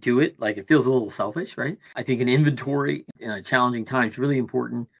to do it. It feels a little selfish, right? I think an inventory in a challenging time is really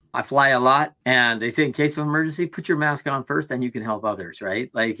important. I fly a lot, and they say in case of emergency, put your mask on first, then you can help others, right?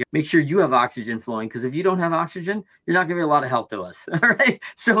 Make sure you have oxygen flowing, because if you don't have oxygen, you're not going to be a lot of help to us, all right?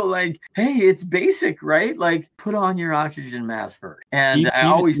 So hey, it's basic, right? Put on your oxygen mask first. And I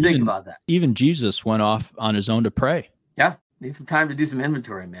always think about that. Even Jesus went off on his own to pray. Yeah. need some time to do some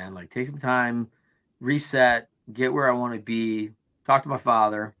inventory, man. Like take some time, reset, get where I want to be, talk to my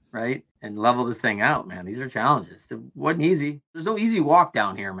father, right? And level this thing out, man. These are challenges. It wasn't easy. There's no easy walk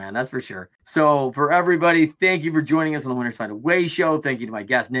down here, man. That's for sure. So for everybody, thank you for joining us on the Winners Find a Way show. Thank you to my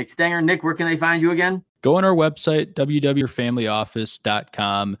guest, Nick Stenger. Nick, where can they find you again? Go on our website,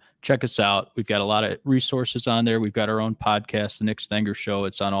 www.familyoffice.com. Check us out. We've got a lot of resources on there. We've got our own podcast, The Nick Stenger Show.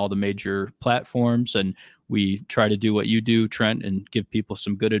 It's on all the major platforms, and we try to do what you do, Trent, and give people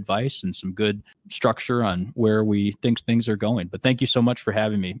some good advice and some good structure on where we think things are going. But thank you so much for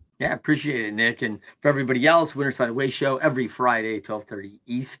having me. Yeah, appreciate it, Nick. And for everybody else, Winners Find a Way show every Friday, 12:30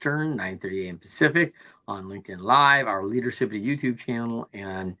 Eastern, 9:30 a.m. Pacific on LinkedIn Live, our Leadershipity YouTube channel,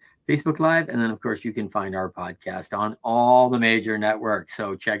 and Facebook Live. And then, of course, you can find our podcast on all the major networks.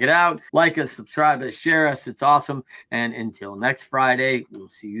 So check it out. Like us, subscribe us, share us. It's awesome. And until next Friday, we'll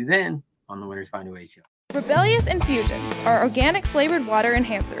see you then on the Winners Find a Way show. Rebellious Infusions are organic flavored water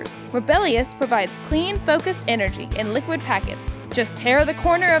enhancers. Rebellious provides clean, focused energy in liquid packets. Just tear the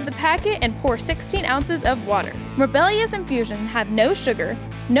corner of the packet and pour 16 ounces of water. Rebellious Infusions have no sugar,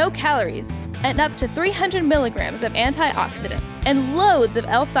 no calories, and up to 300 milligrams of antioxidants and loads of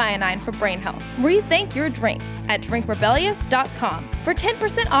L-theanine for brain health. Rethink your drink at drinkrebellious.com. For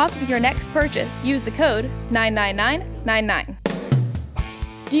 10% off of your next purchase, use the code 99999.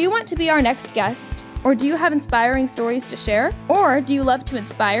 Do you want to be our next guest? Or do you have inspiring stories to share? Or do you love to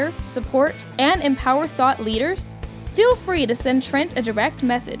inspire, support, and empower thought leaders? Feel free to send Trent a direct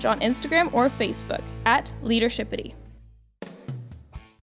message on Instagram or Facebook at Leadershipity.